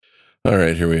All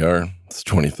right, here we are. It's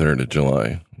 23rd of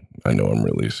July. I know I'm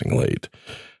releasing late.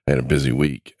 I had a busy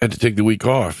week. I had to take the week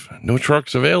off. No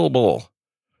trucks available.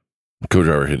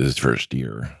 Co-driver hit his first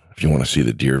deer. If you want to see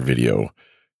the deer video,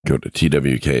 go to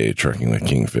TWK Trucking with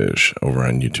Kingfish over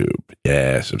on YouTube.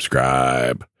 Yeah,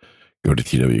 subscribe. Go to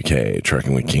TWK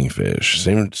Trucking with Kingfish.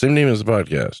 Same name as the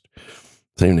podcast.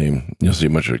 Same name. You'll see a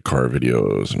bunch of car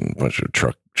videos and a bunch of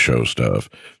truck show stuff.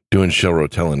 Doing Shell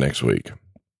Rotella next week.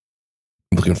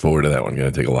 Looking forward to that one. Going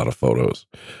to take a lot of photos.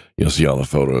 You'll see all the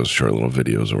photos, short little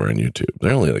videos over on YouTube.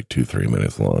 They're only like 2-3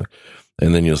 minutes long.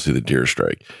 And then you'll see the deer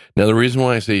strike. Now, the reason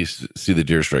why I say see the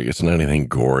deer strike, it's not anything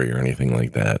gory or anything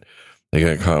like that. They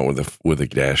got caught with a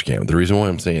dash cam. The reason why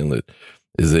I'm saying that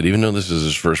is that even though this is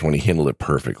his first one, he handled it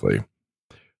perfectly.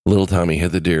 Little Tommy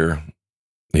hit the deer.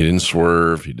 He didn't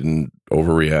swerve. He didn't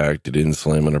overreact. He didn't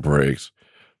slam on the brakes.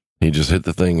 He just hit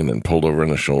the thing and then pulled over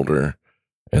on the shoulder.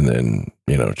 And then,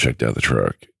 checked out the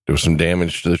truck. There was some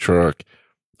damage to the truck,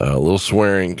 a little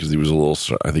swearing because I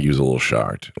think he was a little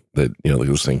shocked that,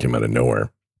 this thing came out of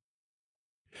nowhere.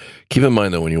 Keep in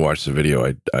mind, though, when you watch the video,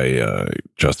 I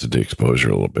adjusted the exposure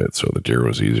a little bit so the deer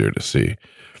was easier to see.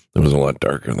 It was a lot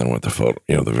darker than what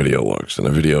the video looks. And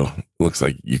the video looks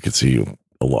like you could see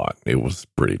a lot. It was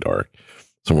pretty dark.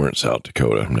 Somewhere in South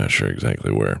Dakota. I'm not sure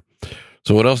exactly where.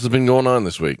 So what else has been going on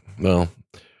this week? Well,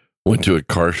 went to a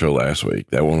car show last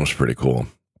week. That one was pretty cool.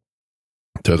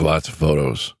 Took lots of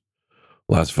photos.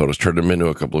 Turned them into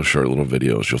a couple of short little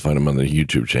videos. You'll find them on the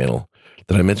YouTube channel.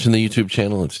 Did I mention the YouTube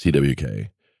channel? It's TWK,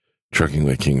 Trucking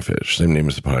with Kingfish. Same name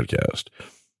as the podcast.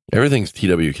 Everything's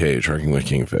TWK, Trucking with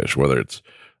Kingfish, whether it's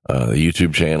the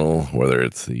YouTube channel, whether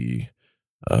it's the,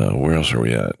 where else are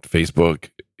we at? Facebook.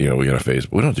 We got a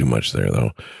Facebook. We don't do much there,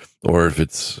 though. Or if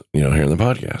it's, here in the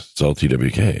podcast, it's all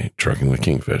TWK, Trucking with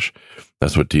Kingfish.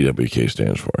 That's what TWK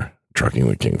stands for, Trucking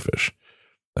with Kingfish.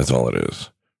 That's all it is.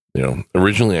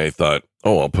 Originally I thought,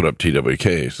 I'll put up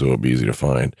TWK so it'll be easy to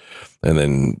find. And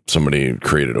then somebody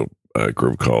created a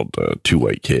group called Two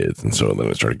White Kids. And so then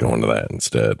I started going to that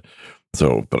instead.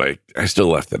 So, but I still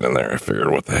left it in there. I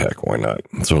figured, what the heck, why not?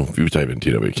 So if you type in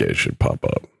TWK, it should pop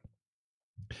up.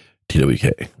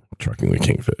 TWK, Trucking with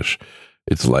Kingfish.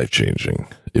 It's life-changing.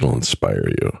 It'll inspire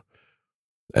you.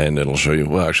 And it'll show you,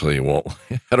 well, actually, it won't.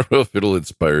 I don't know if it'll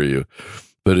inspire you,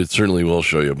 but it certainly will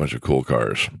show you a bunch of cool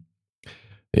cars.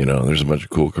 There's a bunch of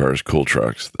cool cars, cool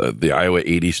trucks. The Iowa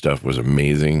 80 stuff was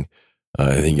amazing.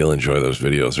 I think you'll enjoy those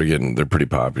videos. They're pretty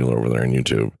popular over there on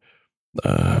YouTube.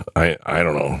 I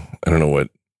don't know. I don't know what,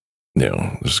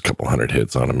 there's a couple hundred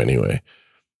hits on them anyway.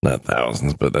 Not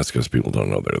thousands, but that's because people don't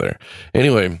know they're there.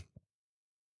 Anyway,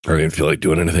 I didn't feel like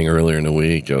doing anything earlier in the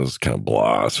week. I was kind of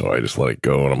blah, so I just let it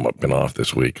go, and I'm up and off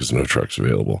this week because no truck's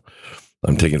available.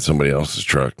 I'm taking somebody else's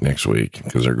truck next week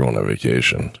because they're going on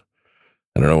vacation.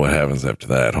 I don't know what happens after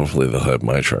that. Hopefully they'll have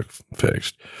my truck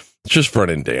fixed. It's just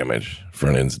front end damage.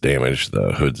 Front end's damaged.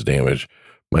 The hood's damaged.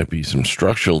 Might be some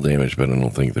structural damage, but I don't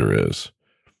think there is.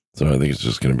 So I think it's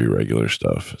just going to be regular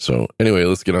stuff. So anyway,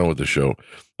 let's get on with the show.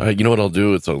 You know what I'll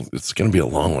do? It's going to be a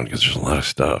long one because there's a lot of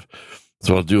stuff.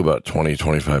 So I'll do about 20,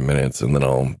 25 minutes, and then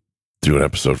I'll do an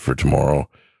episode for tomorrow,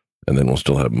 and then we'll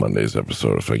still have Monday's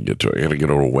episode if I can get to it. I got to go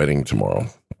to a wedding tomorrow.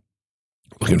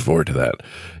 Looking forward to that.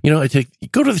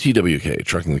 Go to the TWK,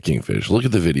 Trucking with Kingfish. Look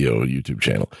at the video YouTube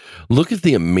channel. Look at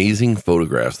the amazing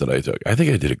photographs that I took. I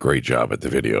think I did a great job at the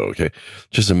video, okay?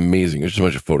 Just amazing. There's just a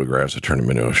bunch of photographs that turned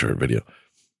them into a short video.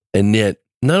 And yet,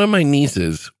 none of my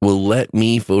nieces will let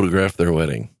me photograph their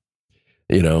wedding.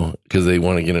 Because they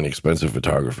want to get an expensive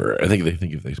photographer. I think they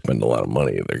think if they spend a lot of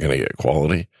money, they're going to get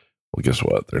quality. Well, guess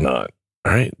what? They're not.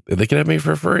 All right. They can have me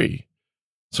for free.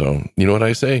 So, you know what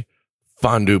I say?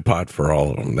 Fondue pot for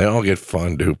all of them. They all get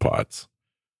fondue pots.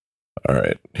 All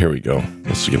right. Here we go.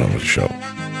 Let's get on with the show.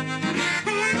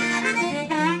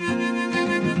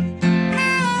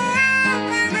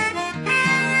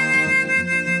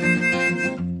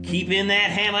 Keeping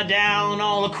that hammer down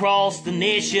all across the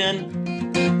nation.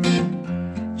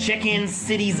 Checking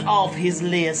cities off his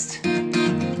list.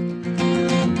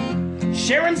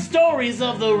 Sharing stories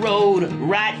of the road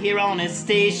right here on his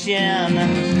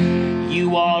station.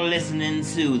 You are listening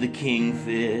to the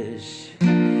Kingfish.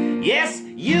 Yes,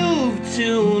 you've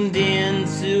tuned in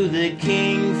to the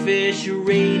Kingfish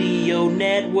Radio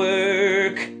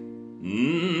Network.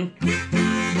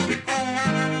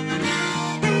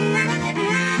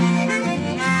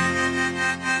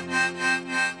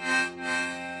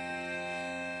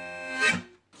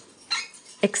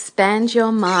 Expand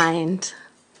your mind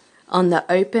on the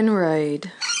open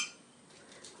road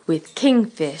with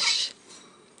Kingfish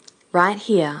right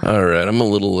here. All right. I'm a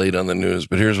little late on the news,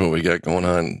 but here's what we got going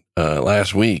on.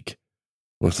 Last week,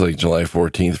 Looks like July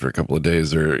 14th for a couple of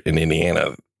days. They're in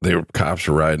Indiana. Cops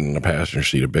are riding in the passenger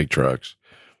seat of big trucks.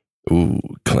 Ooh,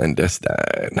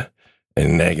 clandestine.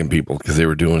 And nagging people because they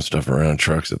were doing stuff around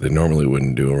trucks that they normally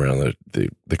wouldn't do around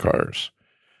the cars.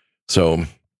 So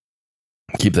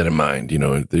keep that in mind. You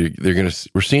know,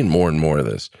 we're seeing more and more of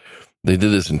this. They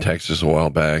did this in Texas a while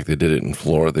back. They did it in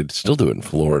Florida. They still do it in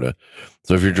Florida.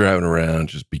 So if you're driving around,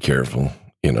 just be careful.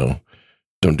 You know,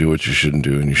 don't do what you shouldn't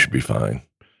do and you should be fine.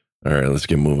 All right, let's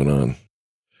get moving on.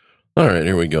 All right,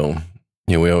 here we go.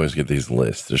 You know, we always get these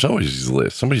lists. There's always these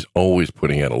lists. Somebody's always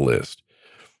putting out a list.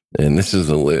 And this is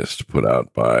a list put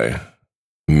out by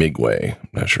Migway. I'm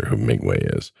not sure who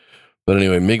Migway is. But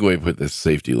anyway, Migway put this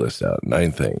safety list out.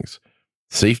 9 things.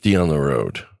 Safety on the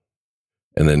road.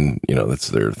 And then, you know, that's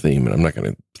their theme. And I'm not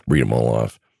going to read them all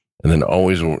off. And then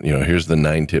always, you know, here's the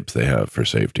 9 tips they have for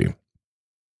safety.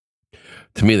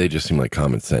 To me, they just seem like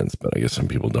common sense, but I guess some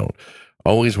people don't.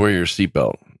 Always wear your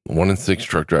seatbelt. 1 in 6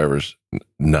 truck drivers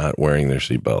not wearing their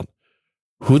seatbelt.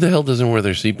 Who the hell doesn't wear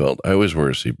their seatbelt? I always wear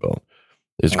a seatbelt.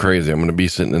 It's crazy. I'm going to be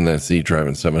sitting in that seat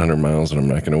driving 700 miles and I'm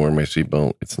not going to wear my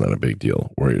seatbelt. It's not a big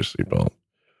deal. Wear your seatbelt.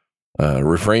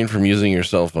 Refrain from using your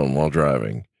cell phone while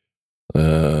driving.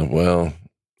 Well,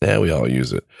 yeah, we all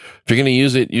use it. If you're going to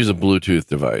use it, use a Bluetooth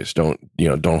device. Don't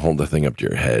hold the thing up to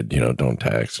your head. You know, don't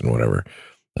text and whatever.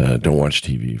 Don't watch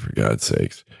TV for God's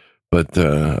sakes. But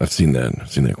I've seen that.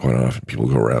 I've seen that quite often. People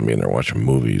go around me and they're watching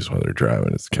movies while they're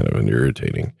driving. It's kind of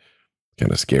irritating,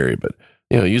 kind of scary. But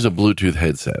you know, use a Bluetooth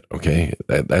headset. Okay,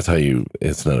 that's how you.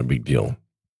 It's not a big deal.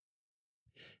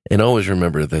 And always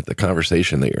remember that the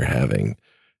conversation that you're having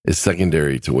is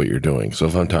secondary to what you're doing. So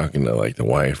if I'm talking to like the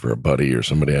wife or a buddy or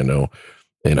somebody I know,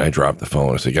 and I drop the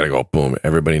phone and say, "Gotta go," boom.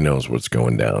 Everybody knows what's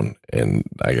going down, and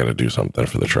I got to do something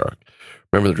for the truck.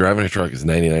 Remember, the driving a truck is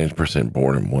 99%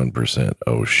 boredom, 1%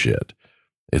 oh shit.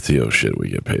 It's the oh shit we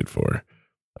get paid for.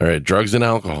 All right, drugs and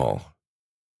alcohol.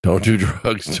 Don't do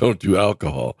drugs. Don't do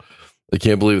alcohol. I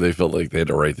can't believe they felt like they had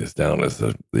to write this down as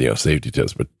the safety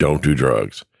tips. But don't do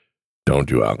drugs. Don't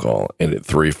do alcohol. And at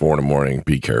 3, 4 in the morning,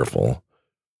 be careful.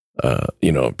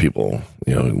 People,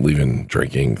 leaving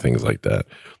drinking, things like that.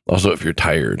 Also, if you're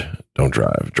tired, don't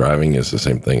drive. Driving is the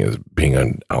same thing as being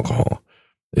on alcohol.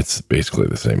 It's basically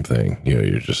the same thing. You know,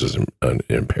 you're just as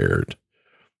impaired.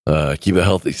 Keep a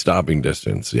healthy stopping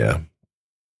distance. Yeah.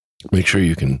 Make sure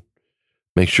you can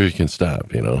stop, make sure,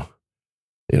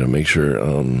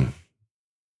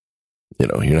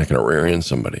 you're not going to rear end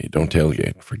somebody. Don't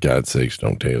tailgate. For God's sakes,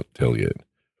 don't tailgate.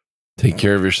 Take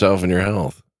care of yourself and your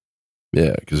health.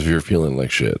 Yeah, because if you're feeling like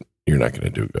shit, you're not going to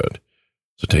do good.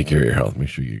 So take care of your health. Make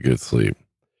sure you get good sleep.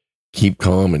 Keep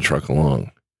calm and truck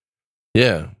along.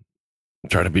 Yeah.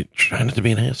 Try not to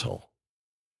be an asshole.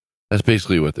 That's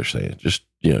basically what they're saying. Just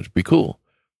be cool.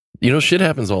 Shit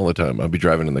happens all the time. I'll be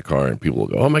driving in the car and people will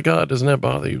go, "Oh my God, doesn't that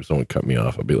bother you?" Someone cut me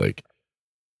off. I'll be like,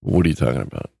 "What are you talking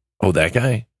about?" "Oh, that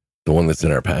guy? The one that's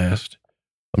in our past?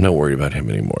 I'm not worried about him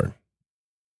anymore.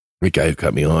 The guy who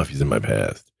cut me off, he's in my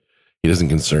past. He doesn't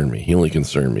concern me. He only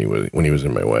concerned me when he was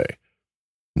in my way.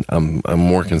 I'm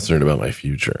more concerned about my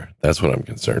future. That's what I'm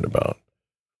concerned about."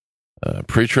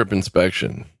 Pre-trip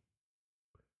inspection,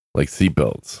 like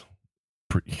seatbelts.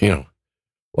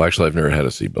 Well, actually, I've never had a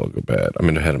seatbelt go bad. I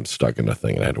mean, I had them stuck in a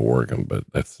thing and I had to work them, but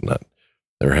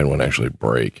never had one actually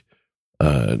break.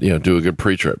 Do a good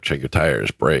pre-trip. Check your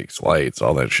tires, brakes, lights,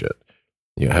 all that shit.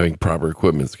 Having proper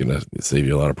equipment is going to save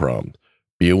you a lot of problems.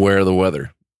 Be aware of the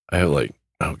weather. I have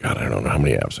I don't know how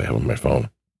many apps I have on my phone.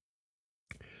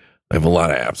 I have a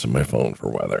lot of apps on my phone for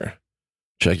weather.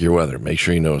 Check your weather. Make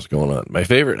sure you know what's going on. My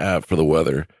favorite app for the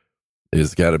weather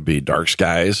is got to be Dark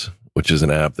Skies, which is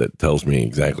an app that tells me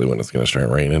exactly when it's going to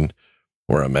start raining,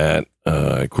 where I'm at.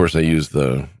 Of course, I use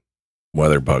the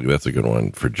Weather Bug. That's a good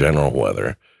one for general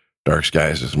weather. Dark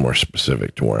Skies is more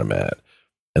specific to where I'm at.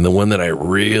 And the one that I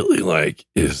really like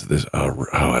is this, I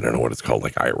don't know what it's called,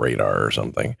 like iRadar or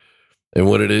something. And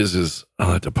what it is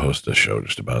I'll have to post a show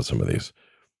just about some of these.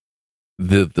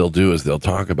 That they'll do is they'll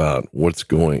talk about what's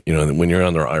going, when you're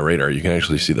on their iRadar, you can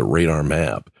actually see the radar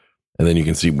map, and then you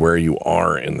can see where you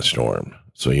are in the storm.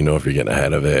 So if you're getting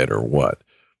ahead of it or what,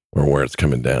 or where it's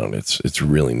coming down. It's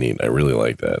really neat. I really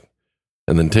like that.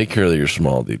 And then take care of your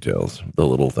small details, the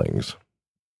little things.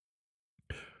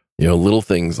 Little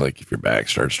things like if your back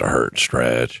starts to hurt,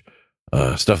 stretch,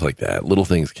 stuff like that. Little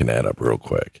things can add up real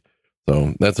quick.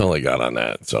 So that's all I got on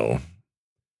that. So,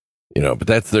 but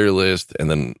that's their list and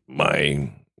then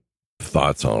my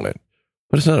thoughts on it.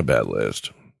 But it's not a bad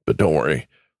list. But don't worry.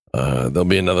 There'll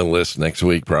be another list next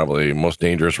week, probably most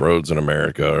dangerous roads in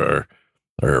America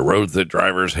or roads that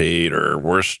drivers hate or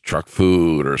worst truck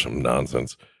food or some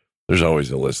nonsense. There's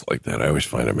always a list like that. I always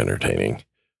find them entertaining.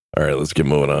 All right, let's get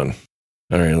moving on.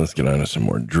 All right, let's get on to some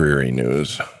more dreary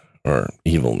news or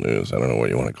evil news. I don't know what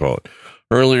you want to call it.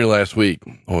 Earlier last week,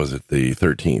 what was it, the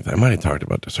 13th? I might have talked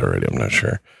about this already. I'm not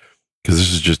sure. Because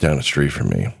this is just down the street from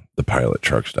me, the Pilot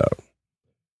truck stop.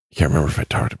 I can't remember if I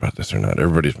talked about this or not.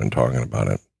 Everybody's been talking about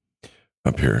it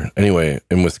up here. Anyway,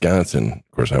 in Wisconsin,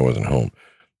 of course, I wasn't home.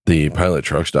 The Pilot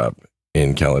truck stop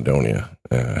in Caledonia.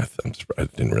 I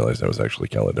didn't realize that was actually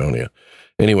Caledonia.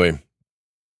 Anyway,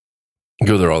 I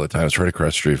go there all the time. It's right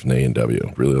across the street from the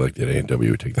A&W. Really like the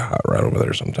A&W. We take the hot rod over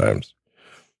there sometimes.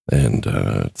 And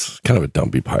it's kind of a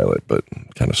dumpy Pilot, but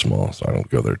kind of small, so I don't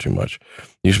go there too much.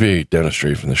 It used to be down the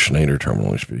street from the Schneider terminal.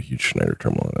 It used to be a huge Schneider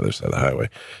terminal on the other side of the highway.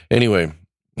 Anyway,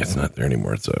 it's not there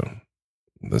anymore.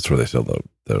 That's where they sell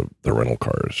the rental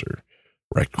cars or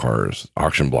wrecked cars,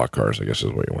 auction block cars, I guess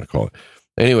is what you want to call it.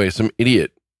 Anyway, some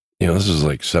idiot, this is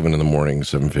like 7 in the morning,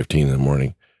 7:15 in the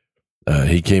morning.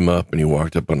 He came up and he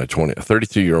walked up on a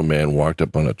 32-year-old man walked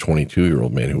up on a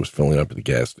 22-year-old man who was filling up at the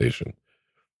gas station.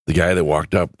 The guy that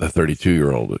walked up, the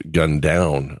 32-year-old, gunned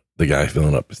down the guy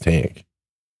filling up his tank.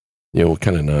 What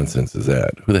kind of nonsense is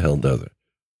that? Who the hell does it?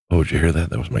 Oh, did you hear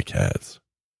that? That was my cats.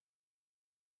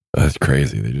 That's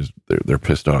crazy. They're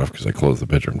pissed off because I closed the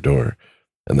bedroom door,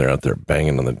 and they're out there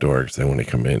banging on the door because they want to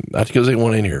come in. Not because they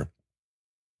want in here,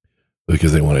 but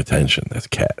because they want attention. That's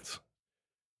cats.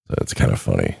 So it's kind of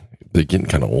funny. They're getting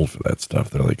kind of old for that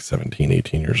stuff. They're like 17,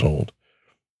 18 years old.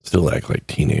 Still act like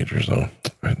teenagers, though.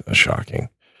 Shocking.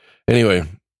 Anyway,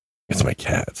 it's my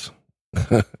cats.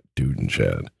 Dude and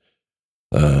Chad.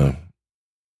 Wow,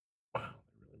 they're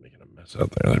really making a mess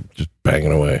out there. They're just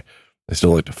banging away. They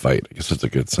still like to fight. I guess that's a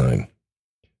good sign.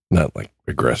 Not like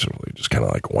aggressively, just kind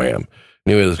of like wham.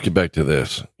 Anyway, let's get back to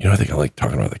this. I think I like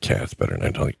talking about the cats better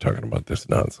than I like talking about this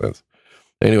nonsense.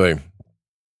 Anyway,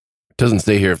 it doesn't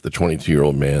say here if the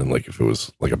 22-year-old man, like if it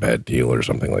was like a bad deal or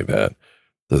something like that.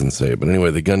 Doesn't say. But anyway,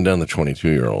 they gunned down the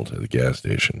 22-year-old at the gas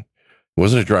station. It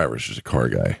wasn't a driver, it's just a car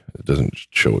guy. It doesn't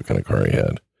show what kind of car he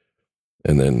had.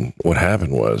 And then what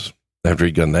happened was, after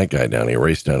he gunned that guy down, he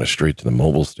raced down a street to the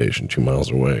mobile station 2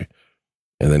 miles away.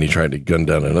 And then he tried to gun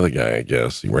down another guy, I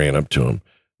guess. He ran up to him.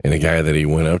 And the guy that he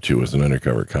went up to was an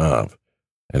undercover cop.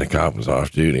 And the cop was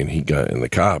off duty. And the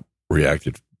cop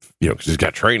reacted, because he's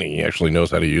got training. He actually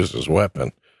knows how to use his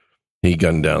weapon. He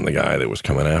gunned down the guy that was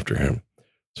coming after him.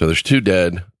 So there's 2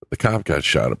 dead. The cop got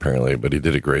shot, apparently, but he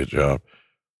did a great job.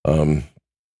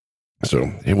 So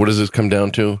what does this come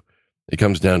down to? It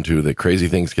comes down to that crazy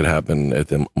things could happen at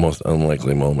the most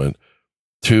unlikely moment.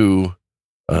 2,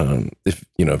 if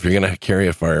you're going to carry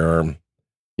a firearm,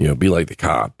 be like the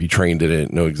cop. Be trained in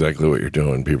it. Know exactly what you're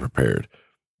doing. Be prepared.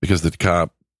 Because the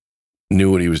cop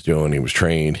knew what he was doing. He was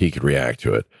trained. He could react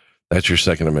to it. That's your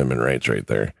Second Amendment rights right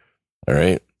there. All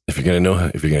right? If you're going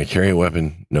to carry a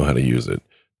weapon, know how to use it.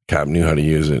 Cop knew how to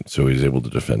use it, so he's able to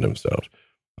defend himself.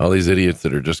 All these idiots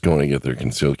that are just going to get their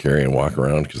concealed carry and walk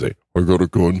around because I got a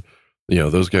gun,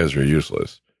 those guys are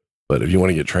useless. But if you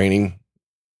want to get training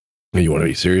and you want to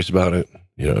be serious about it,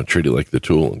 treat it like the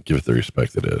tool and give it the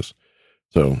respect it is.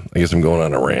 So I guess I'm going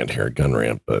on a rant here, a gun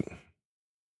rant, but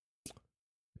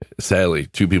sadly,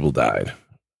 2 people died.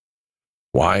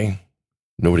 Why?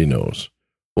 Nobody knows.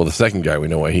 Well, the second guy, we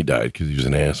know why he died, because he was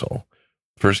an asshole.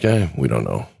 First guy, we don't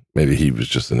know. Maybe he was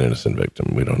just an innocent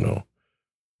victim. We don't know.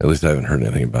 At least I haven't heard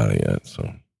anything about it yet. So,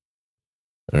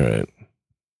 all right.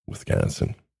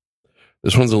 Wisconsin.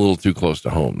 This one's a little too close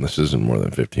to home. This isn't more than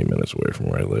 15 minutes away from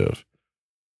where I live.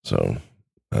 So,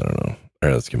 I don't know. All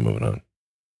right, let's get moving on.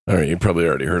 All right, you probably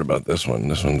already heard about this one.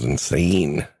 This one's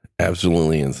insane.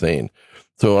 Absolutely insane.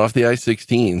 So, off the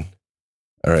I-16,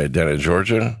 all right, down in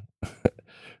Georgia.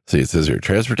 See, it says here,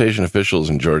 transportation officials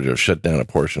in Georgia have shut down a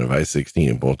portion of I-16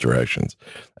 in both directions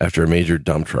after a major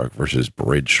dump truck versus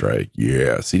bridge strike.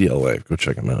 Yeah, CDL Life. Go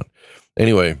check them out.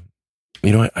 Anyway,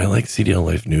 I like CDL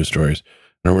Life news stories.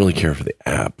 I don't really care for the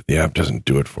app. The app doesn't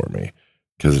do it for me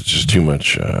because it's just too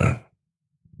much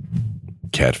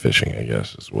catfishing, I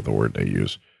guess, is what the word they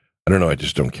use. I don't know. I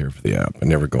just don't care for the app. I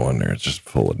never go on there. It's just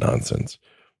full of nonsense.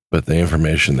 But the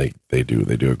information they do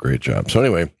a great job. So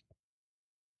anyway,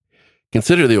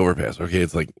 consider the overpass. Okay,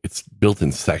 it's built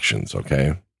in sections.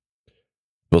 Okay,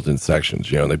 built in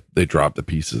sections. They drop the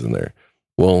pieces in there.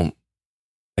 Well,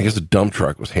 I guess a dump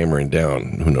truck was hammering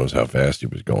down. Who knows how fast he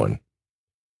was going?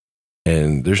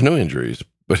 And there's no injuries,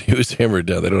 but he was hammered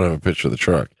down. They don't have a picture of the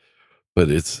truck, but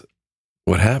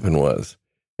what happened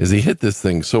is he hit this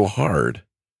thing so hard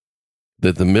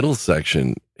that the middle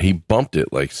section, he bumped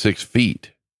it like 6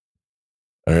 feet.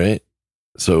 All right.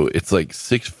 So it's like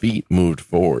 6 feet moved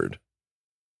forward.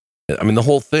 I mean, the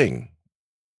whole thing,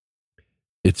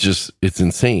 it's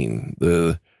insane.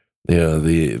 The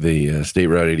the State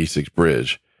Route 86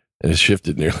 bridge, and it's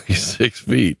shifted nearly 6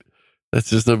 feet. That's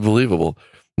just unbelievable.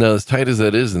 Now, as tight as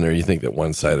that is in there, you think that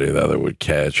one side or the other would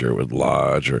catch or would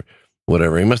lodge or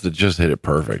whatever. He must have just hit it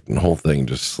perfect, and the whole thing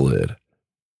just slid.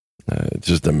 It's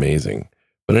just amazing.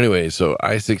 But anyway, so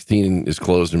I-16 is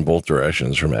closed in both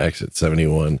directions from exit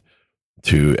 71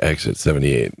 to exit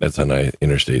 78. That's on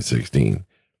Interstate 16,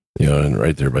 and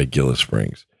right there by Gillis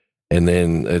Springs. And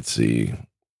then, let's see,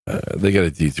 they got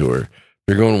a detour. If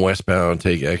you're going westbound,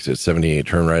 take exit 78,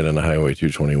 turn right on the Highway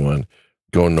 221,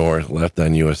 go north, left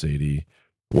on US 80,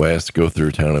 west, go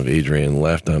through town of Adrian,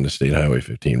 left on the State Highway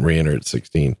 15, re-enter at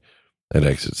 16 at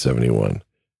exit 71.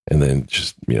 And then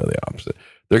just, the opposite.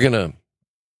 They're going to,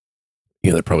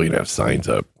 they're probably going to have signs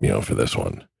up, for this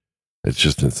one. It's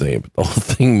just insane. But the whole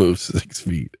thing moves 6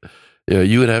 feet.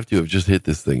 You would have to have just hit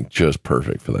this thing just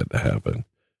perfect for that to happen.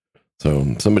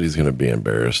 So somebody's going to be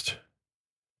embarrassed.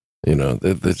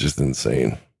 That's just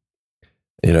insane.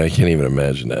 I can't even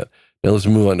imagine that. Now let's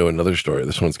move on to another story.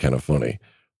 This one's kind of funny.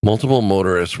 Multiple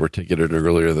motorists were ticketed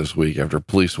earlier this week after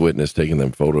police witnessed taking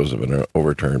them photos of an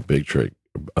overturned big trick,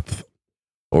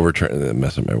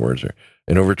 messing my words here,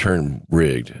 an overturned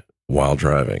rigged while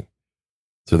driving.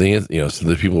 So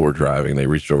the people were driving. They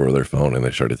reached over with their phone and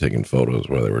they started taking photos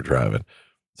while they were driving.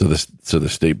 So the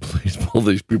state police pulled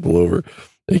these people over.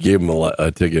 They gave them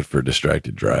a ticket for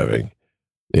distracted driving,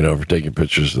 for taking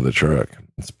pictures of the truck.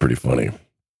 It's pretty funny,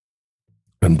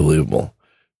 unbelievable.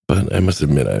 But I must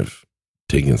admit, I've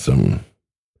taken some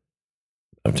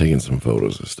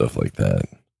photos of stuff like that.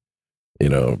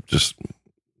 Just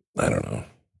I don't know.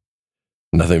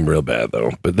 Nothing real bad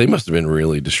though. But they must have been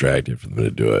really distracted for them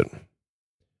to do it.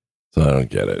 So I don't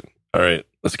get it. All right,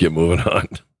 let's get moving on.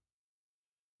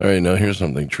 All right, now here's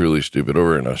something truly stupid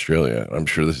over in Australia. I'm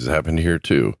sure this has happened here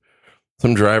too.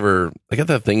 Some driver, they got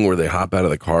that thing where they hop out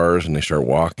of the cars and they start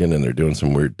walking and they're doing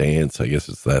some weird dance. I guess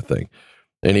it's that thing.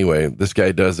 Anyway, this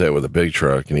guy does that with a big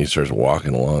truck and he starts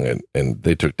walking along it, and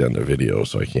they took down the video,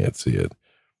 so I can't see it.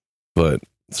 But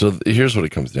so here's what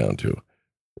it comes down to.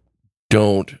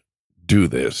 Don't do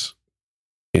this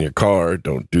in your car.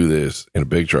 Don't do this in a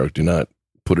big truck. Do not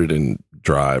put it in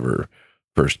drive or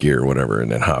first gear or whatever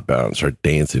and then hop out and start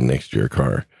dancing next to your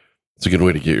car. It's a good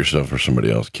way to get yourself or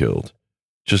somebody else killed.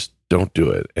 Just don't do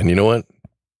it. And you know what?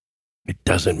 It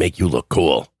doesn't make you look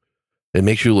cool. It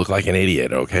makes you look like an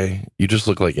idiot, okay? You just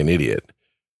look like an idiot.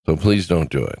 So please don't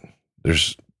do it.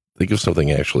 Think of something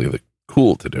actually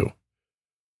cool to do.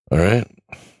 All right?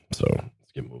 So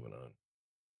let's get moving on.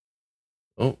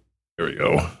 Oh, there we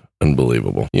go.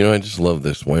 Unbelievable. I just love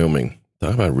this. Wyoming.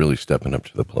 Talk about really stepping up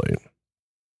to the plate.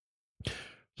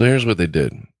 So here's what they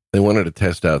did. They wanted to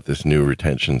test out this new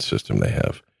retention system they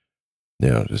have,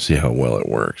 to see how well it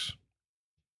works.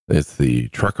 It's the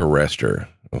truck arrestor.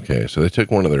 Okay, so they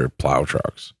took one of their plow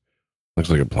trucks. Looks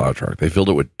like a plow truck. They filled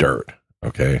it with dirt.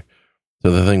 Okay, so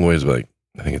the thing weighs I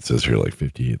think it says here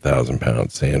 58,000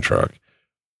 pound sand truck,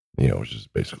 which is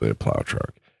basically a plow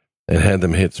truck. And had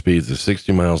them hit speeds of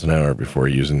 60 miles an hour before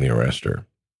using the arrestor.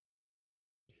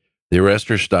 The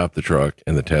arrestor stopped the truck,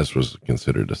 and the test was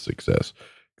considered a success.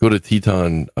 Go to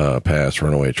Teton Pass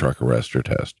runaway truck arrestor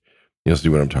test. You'll see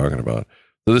what I'm talking about.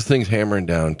 So this thing's hammering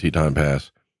down Teton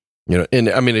Pass, and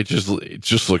I mean, it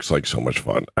just looks like so much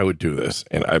fun. I would do this,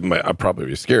 and I'd probably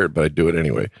be scared, but I'd do it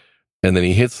anyway. And then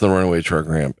he hits the runaway truck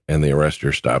ramp, and the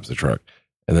arrestor stops the truck.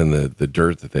 And then the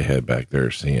dirt that they had back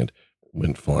there, sand,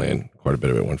 went flying. Quite a bit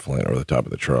of it went flying over the top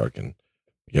of the truck, and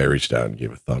the guy reached out and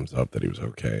gave a thumbs up that he was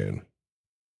okay. And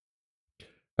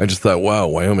I just thought, wow,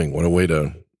 Wyoming, what a way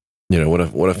to,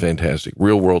 what a fantastic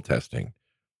real world testing.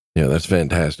 That's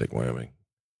fantastic, Wyoming.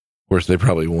 Of course, they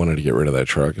probably wanted to get rid of that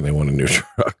truck and they want a new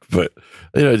truck, but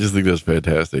I just think that's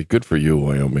fantastic. Good for you,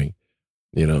 Wyoming,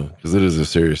 because it is a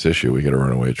serious issue. We get a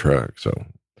runaway truck. So,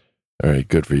 all right,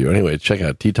 good for you. Anyway, check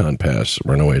out Teton Pass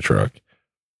runaway truck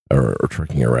or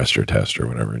trucking arrestor test or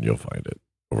whatever, and you'll find it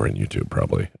over on YouTube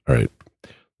probably. All right,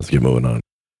 let's get moving on.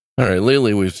 All right,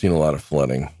 lately we've seen a lot of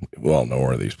flooding. We all know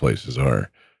where these places are.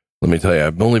 Let me tell you,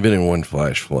 I've only been in one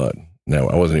flash flood. Now,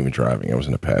 I wasn't even driving. I was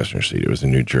in a passenger seat. It was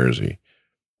in New Jersey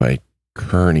by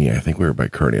Kearney. I think we were by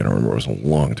Kearney. I don't remember. It was a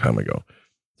long time ago.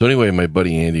 So anyway, my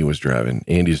buddy Andy was driving.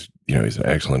 Andy's, he's an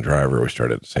excellent driver. We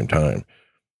started at the same time.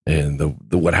 And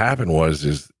what happened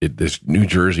was this New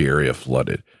Jersey area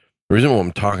flooded. The reason why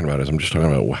I'm talking about it is I'm just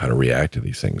talking about how to react to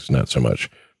these things, not so much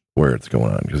where it's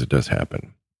going on, because it does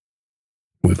happen.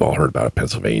 We've all heard about it.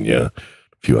 Pennsylvania, a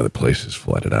few other places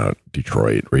flooded out,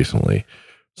 Detroit recently.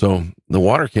 So the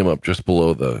water came up just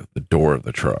below the door of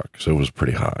the truck. So it was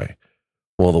pretty high.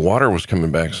 Well, the water was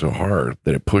coming back so hard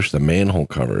that it pushed the manhole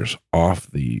covers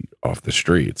off the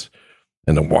streets.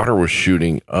 and the water was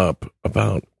shooting up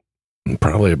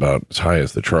probably about as high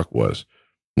as the truck was.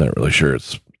 Not really sure.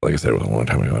 It's like I said, it was a long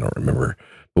time ago. I don't remember,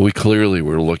 but we clearly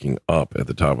were looking up at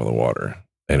the top of the water,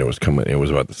 and it was coming. It was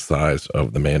about the size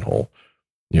of the manhole,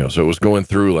 so it was going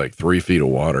through like 3 feet of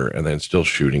water and then still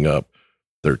shooting up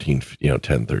 13,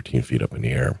 10, 13 feet up in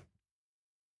the air.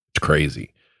 It's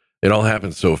crazy. It all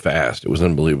happened so fast. It was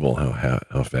unbelievable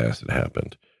how fast it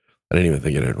happened. I didn't even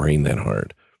think it had rained that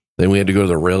hard. Then we had to go to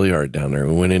the rail yard down there.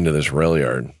 We went into this rail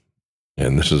yard,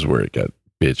 and this is where it got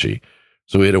bitchy.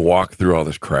 So we had to walk through all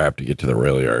this crap to get to the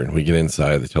rail yard. We get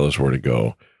inside. They tell us where to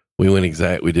go. We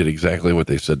did exactly what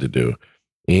they said to do.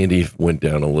 Andy went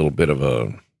down a little bit of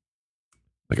a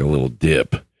little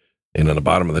dip, and on the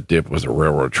bottom of the dip was a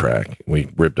railroad track. We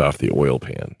ripped off the oil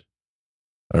pan.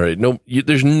 All right.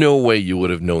 There's no way you would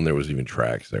have known there was even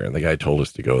tracks there. And the guy told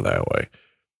us to go that way.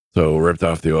 So ripped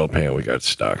off the oil pan. We got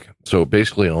stuck. So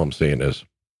basically all I'm saying is,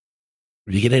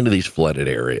 if you get into these flooded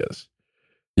areas,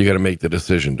 you got to make the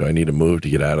decision. Do I need to move to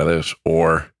get out of this?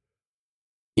 Or,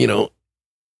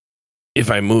 if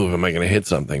I move, am I going to hit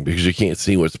something? Because you can't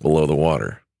see what's below the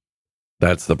water.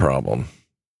 That's the problem.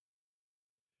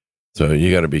 So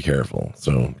you got to be careful.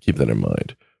 So keep that in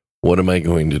mind. What am I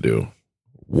going to do?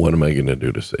 What am I going to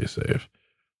do to stay safe?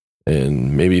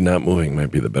 And maybe not moving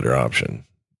might be the better option.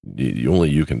 Only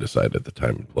you can decide at the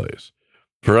time and place.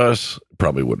 For us, it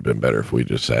probably would have been better if we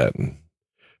just sat.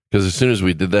 Because as soon as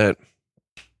we did that,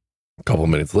 a couple of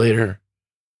minutes later,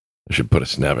 I should put a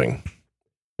snapping.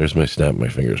 There's my snap, my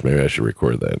fingers. Maybe I should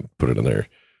record that and put it in there.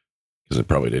 Because it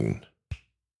probably didn't.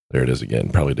 There it is again.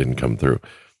 Probably didn't come through.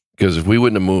 Because if we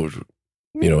wouldn't have moved,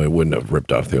 it wouldn't have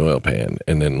ripped off the oil pan.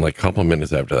 And then like a couple of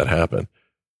minutes after that happened,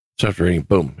 just after eating,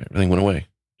 boom, everything went away.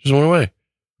 Just went away.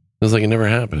 It was like it never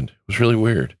happened. It was really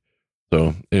weird.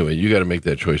 So anyway, you got to make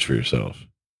that choice for yourself.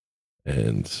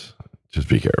 And just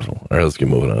be careful. All right, let's get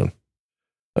moving on.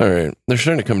 All right. They're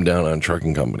starting to come down on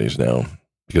trucking companies now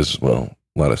because, a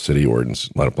lot of city ordinance,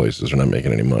 a lot of places are not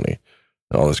making any money.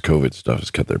 All this COVID stuff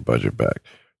has cut their budget back.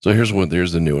 So here's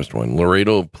the newest one.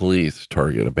 Laredo police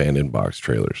target abandoned box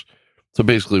trailers. So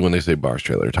basically when they say box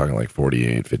trailer, they're talking like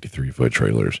 48, 53-foot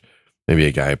trailers. Maybe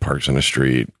a guy parks on the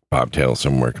street, bobtails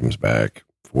somewhere, comes back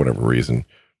for whatever reason.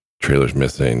 Trailer's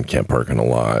missing, can't park in a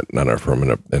lot, not enough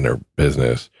room in their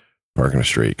business, park on the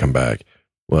street, come back.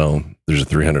 Well, there's a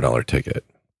 $300 ticket.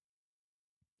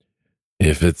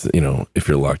 If it's, if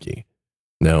you're lucky.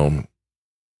 Now,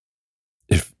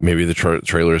 if maybe the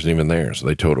trailer isn't even there, so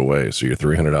they tow it away. So your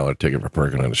 $300 ticket for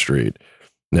parking on the street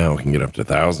now can get up to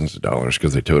thousands of dollars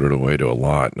because they towed it away to a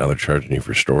lot. Now they're charging you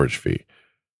for storage fee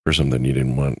for something you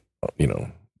didn't want,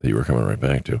 that you were coming right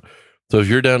back to. So if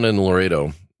you're down in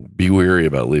Laredo, be wary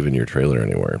about leaving your trailer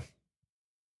anywhere.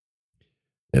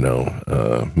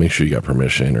 Make sure you got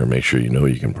permission, or make sure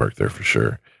you can park there for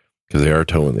sure, because they are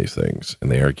towing these things and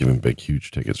they are giving big,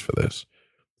 huge tickets for this.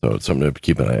 So it's something to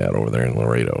keep an eye out over there in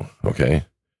Laredo. Okay.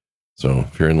 So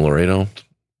if you're in Laredo,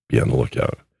 be on the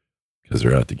lookout because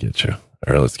they're out to get you.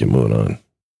 All right, let's get moving on.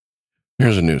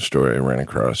 Here's a news story I ran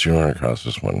across. You run across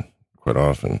this one quite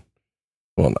often.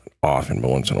 Well, not often,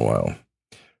 but once in a while.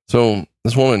 So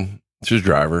this woman, she's a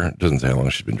driver. It doesn't say how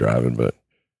long she's been driving, but it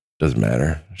doesn't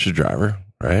matter. She's a driver,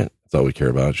 right? That's all we care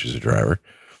about. She's a driver.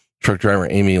 Truck driver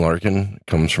Amy Larkin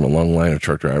comes from a long line of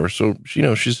truck drivers. So,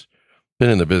 she's been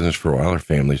in the business for a while. Her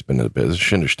family's been in the business.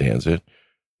 She understands it.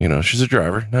 She's a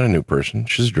driver, not a new person.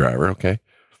 She's a driver, okay?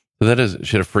 So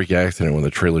she had a freak accident with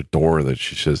a trailer door that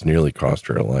she says nearly cost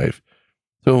her her life.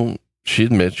 So she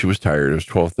admits she was tired. It was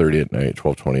 12:30 at night,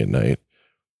 12:20 at night.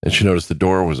 And she noticed the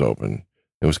door was open.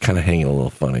 It was kind of hanging a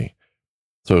little funny.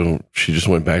 So she just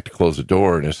went back to close the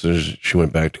door. And as soon as she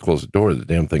went back to close the door, the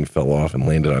damn thing fell off and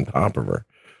landed on top of her.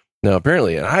 Now,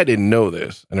 apparently, and I didn't know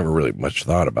this. I never really much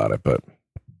thought about it, but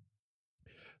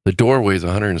the door weighs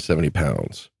 170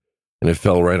 pounds and it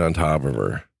fell right on top of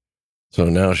her. So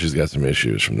now she's got some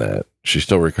issues from that. She's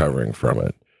still recovering from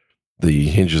it. The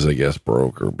hinges, I guess,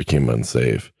 broke or became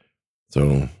unsafe.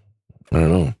 So I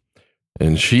don't know.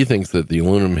 And she thinks that the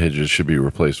aluminum hinges should be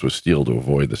replaced with steel to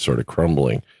avoid this sort of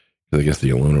crumbling. Because I guess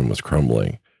the aluminum was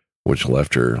crumbling, which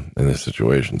left her in this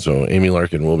situation. So Amy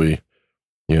Larkin will be,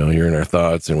 you're in our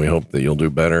thoughts, and we hope that you'll do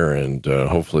better. And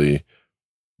hopefully,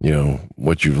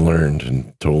 what you've learned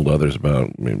and told others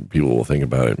about, people will think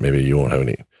about it. Maybe you won't have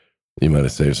any, you might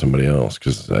have saved somebody else,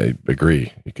 because I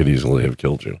agree, it could easily have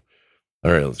killed you.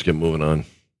 All right, let's get moving on.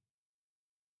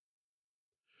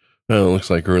 Well, it looks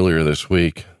like earlier this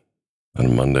week, on a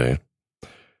Monday,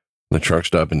 the truck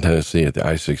stop in Tennessee at the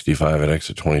I-65 at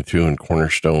exit 22 in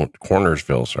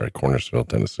Cornersville,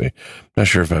 Tennessee. Not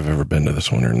sure if I've ever been to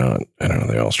this one or not. I don't know.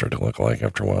 They all start to look alike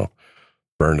after a while.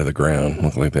 burned to the ground.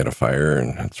 Looked like they had a fire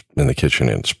and it's in the kitchen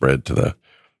and spread to the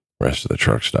rest of the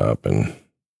truck stop. And,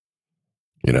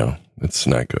 it's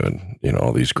not good.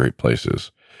 All these great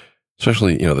places,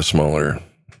 especially, the smaller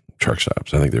truck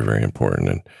stops. I think they're very important,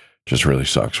 and just really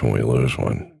sucks when we lose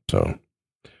one. So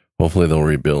hopefully they'll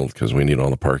rebuild because we need all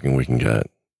the parking we can get,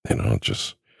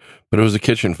 but it was a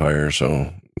kitchen fire.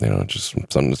 So, just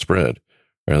something to spread.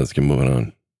 All right, let's get moving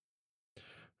on.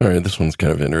 All right, this one's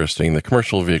kind of interesting. The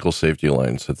Commercial Vehicle Safety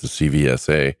Alliance at the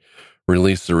CVSA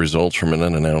released the results from an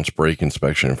unannounced brake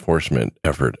inspection enforcement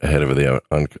effort ahead of the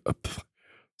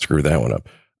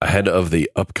ahead of the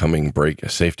upcoming Brake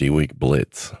Safety Week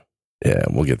Blitz. Yeah,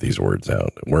 we'll get these words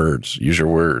out. Words, use your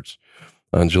words.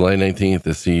 On July 19th,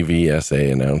 the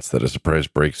CVSA announced that a surprise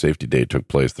brake safety day took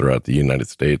place throughout the United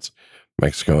States,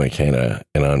 Mexico, and Canada,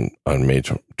 and on May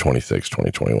 26,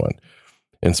 2021.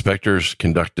 Inspectors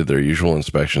conducted their usual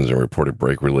inspections and reported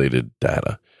brake-related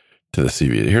data to the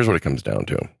CVSA. Here's what it comes down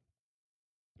to.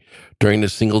 During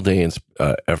this single-day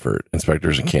effort,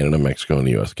 inspectors in Canada, Mexico, and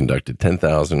the U.S. conducted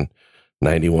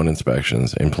 10,091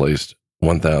 inspections and placed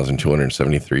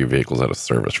 1,273 vehicles out of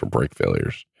service for brake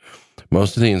failures.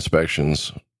 Most of the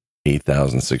inspections,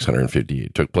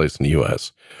 8,658, took place in the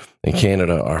U.S. In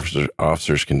Canada,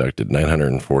 officers conducted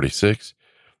 946,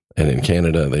 and in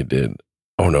Canada, they did...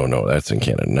 Oh, no, that's in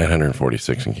Canada.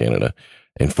 946 in Canada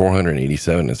and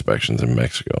 487 inspections in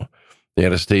Mexico. The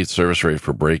out-of-state service rate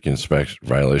for brake inspection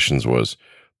violations was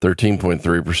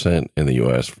 13.3% in the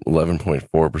U.S.,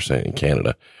 11.4% in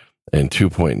Canada, and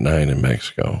 2.9% in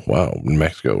Mexico. Wow,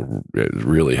 Mexico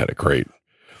really had a great...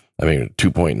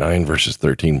 2.9 versus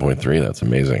 13.3, that's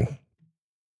amazing.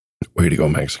 Way to go,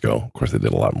 Mexico. Of course, they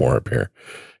did a lot more up here.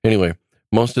 Anyway,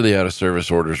 most of the out-of-service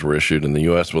orders were issued in the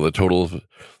U.S. with a total of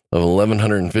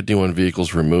 1,151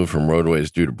 vehicles removed from roadways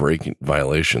due to brake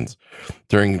violations.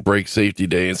 During Brake Safety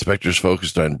Day, inspectors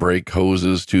focused on brake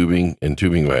hoses, tubing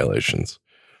violations.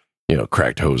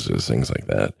 Cracked hoses, things like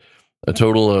that. A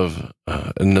total of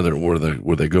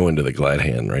where they go into the glad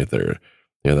hand right there.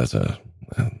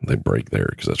 They break there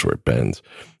because that's where it bends.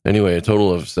 Anyway, a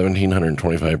total of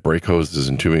 1,725 brake hoses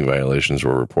and tubing violations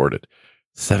were reported.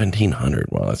 1,700.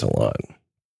 Wow, that's a lot.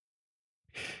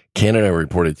 Canada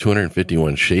reported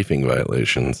 251 chafing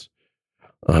violations.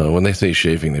 When they say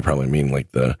chafing, they probably mean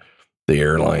like the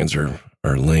airlines are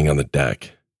laying on the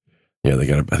deck. I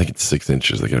think it's 6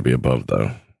 inches. They got to be above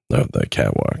the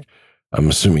catwalk. I'm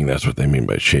assuming that's what they mean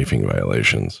by chafing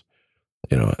violations.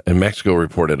 And Mexico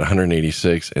reported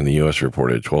 186 and the U.S.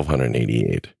 reported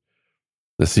 1,288.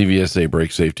 The CVSA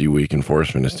Brake Safety Week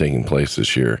enforcement is taking place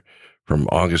this year from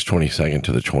August 22nd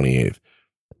to the 28th.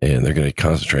 And they're going to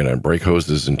concentrate on brake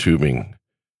hoses and tubing.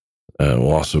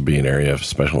 Will also be an area of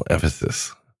special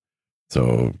emphasis.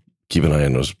 So keep an eye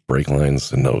on those brake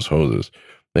lines and those hoses.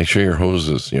 Make sure your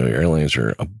hoses, your airlines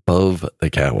are above the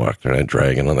catwalk. They're not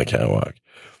dragging on the catwalk.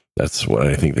 That's what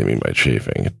I think they mean by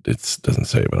chafing. It doesn't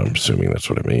say, but I'm assuming that's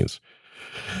what it means.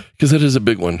 Because it is a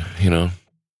big one, It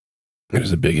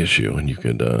is a big issue, and you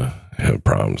could have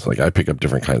problems. Like I pick up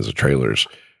different kinds of trailers,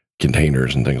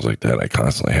 containers and things like that. I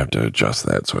constantly have to adjust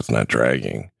that so it's not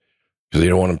dragging, because you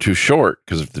don't want them too short,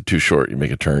 because if they're too short, you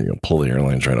make a turn, you'll pull the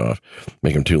airlines right off.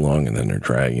 Make them too long and then they're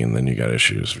dragging, and then you got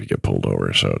issues if you get pulled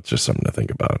over. So it's just something to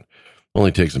think about.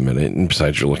 Only takes a minute, and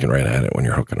besides, you're looking right at it when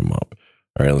you're hooking them up.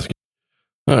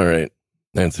 All right,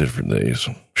 that's it for today's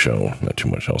show. Not too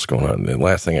much else going on. The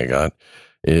last thing I got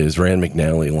is Rand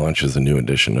McNally launches a new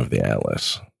edition of the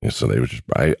Atlas. So they would just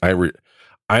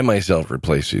I myself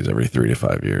replace these every 3 to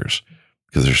 5 years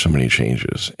because there's so many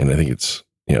changes. And I think it's,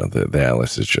 the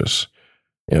Atlas is just,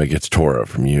 it gets tore up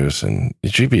from use, and the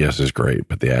GPS is great,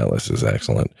 but the Atlas is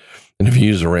excellent. And if you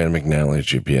use a Rand McNally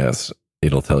GPS,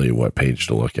 it'll tell you what page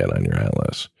to look at on your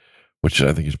Atlas, which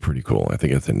I think is pretty cool. I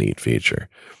think it's a neat feature.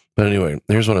 But anyway,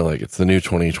 here's what I like. It's the new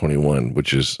 2021,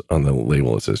 which is on the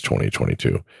label. It says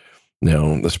 2022.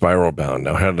 Now, the Spiral Bound.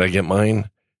 Now, how did I get mine?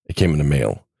 It came in the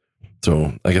mail.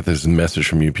 So I got this message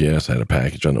from UPS. I had a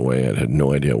package on the way. I had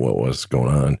no idea what was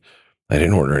going on. I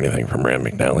didn't order anything from Rand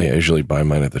McNally. I usually buy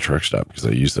mine at the truck stop because I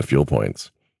use the fuel points.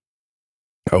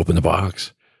 I opened the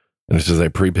box, and it says I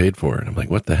prepaid for it. I'm like,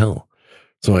 what the hell?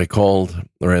 So I called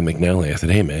Rand McNally. I said,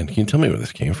 hey, man, can you tell me where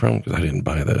this came from? Because I didn't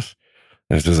buy this.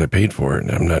 And it says I paid for it,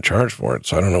 and I'm not charged for it.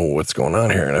 So I don't know what's going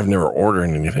on here. And I've never ordered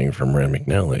anything from Rand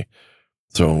McNally.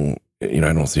 So, I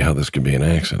don't see how this could be an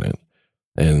accident.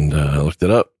 And I looked it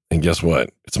up, and guess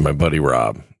what? It's my buddy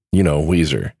Rob,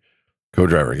 Weezer.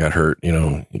 Co-driver got hurt,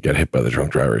 he got hit by the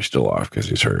drunk driver. He's still off because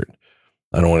he's hurt.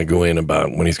 I don't want to go in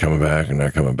about when he's coming back or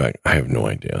not coming back. I have no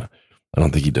idea. I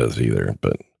don't think he does either,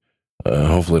 but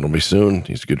Hopefully it'll be soon.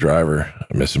 He's a good driver.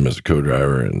 I miss him as a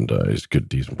co-driver, and he's a good,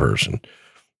 decent person.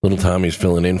 Little Tommy's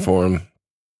filling in for him.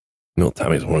 Little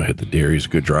Tommy's one who hit the deer. He's a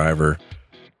good driver.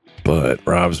 But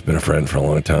Rob's been a friend for a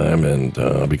long time, and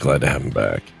I'll be glad to have him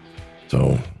back.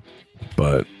 So,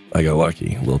 but I got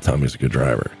lucky. Little Tommy's a good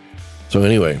driver. So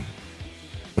anyway,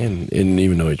 and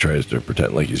even though he tries to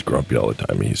pretend like he's grumpy all the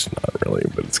time, he's not really.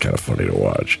 But it's kind of funny to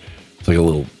watch. It's like a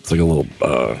little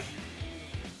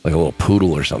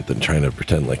poodle or something trying to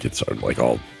pretend like it's like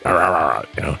all,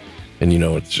 you know. And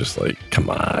it's just like, come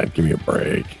on, give me a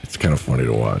break. It's kind of funny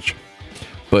to watch.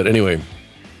 But anyway,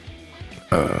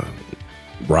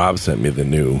 Rob sent me the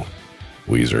new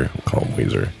Weezer. We'll call him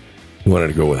Weezer. He wanted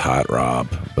to go with Hot Rob,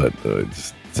 but it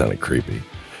just sounded creepy.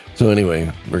 So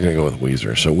anyway, we're going to go with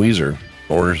Weezer. So Weezer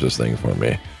orders this thing for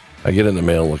me. I get in the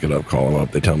mail, look it up, call them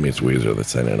up. They tell me it's Weezer that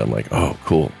sent it. I'm like, oh,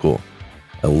 cool.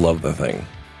 I love the thing.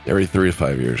 Every 3 to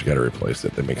 5 years, you got to replace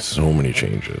it. They make so many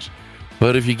changes.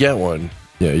 But if you get one,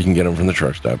 yeah, you can get them from the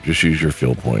truck stop. Just use your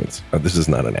fuel points. This is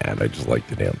not an ad. I just like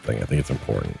the damn thing. I think it's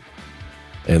important.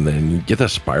 And then you get the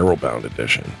spiral bound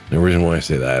edition. The reason why I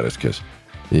say that is because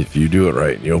if you do it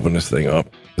right and you open this thing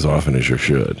up as often as you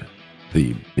should,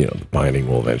 the binding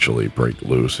will eventually break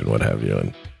loose and what have you.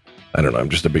 And I don't know. I'm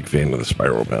just a big fan of the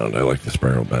spiral bound. I like the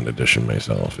spiral bound edition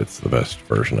myself. It's the best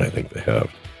version I think they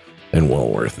have, and well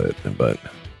worth it. But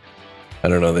I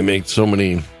don't know. They make so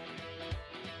many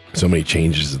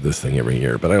changes to this thing every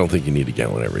year, but I don't think you need to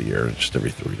get one every year. Just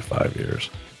every 3 to 5 years.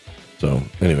 So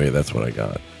anyway, that's what I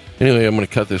got. Anyway, I'm going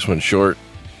to cut this one short.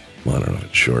 Well, I don't know if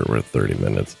it's short. We're at 30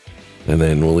 minutes. And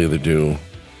then we'll either do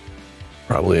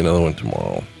probably another one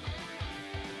tomorrow.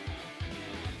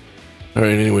 All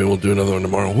right, anyway, we'll do another one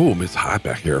tomorrow. Ooh, it's hot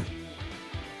back here.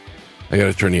 I got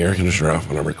to turn the air conditioner off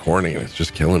when I'm recording, and it's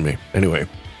just killing me. Anyway,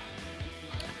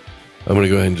 I'm going to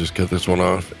go ahead and just cut this one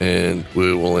off, and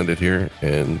we will end it here.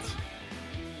 And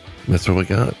that's what we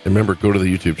got. And remember, go to the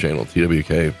YouTube channel,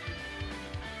 TWK,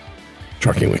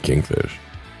 Trucking with Kingfish,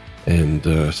 and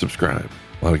subscribe.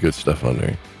 A lot of good stuff on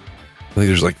there. I think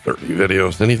there's like 30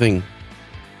 videos. Anything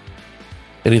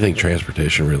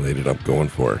transportation related, I'm going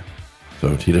for.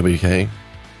 So TWK,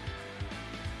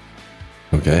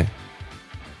 okay,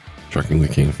 Trucking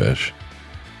with Kingfish.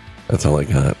 That's all I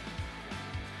got.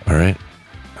 All right.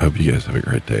 I hope you guys have a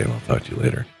great day, and I'll talk to you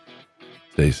later.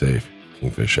 Stay safe.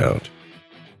 Kingfish out.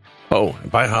 Oh,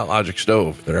 and buy Hot Logic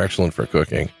stove. They're excellent for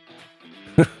cooking.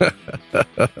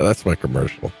 That's my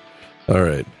commercial. All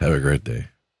right. Have a great day.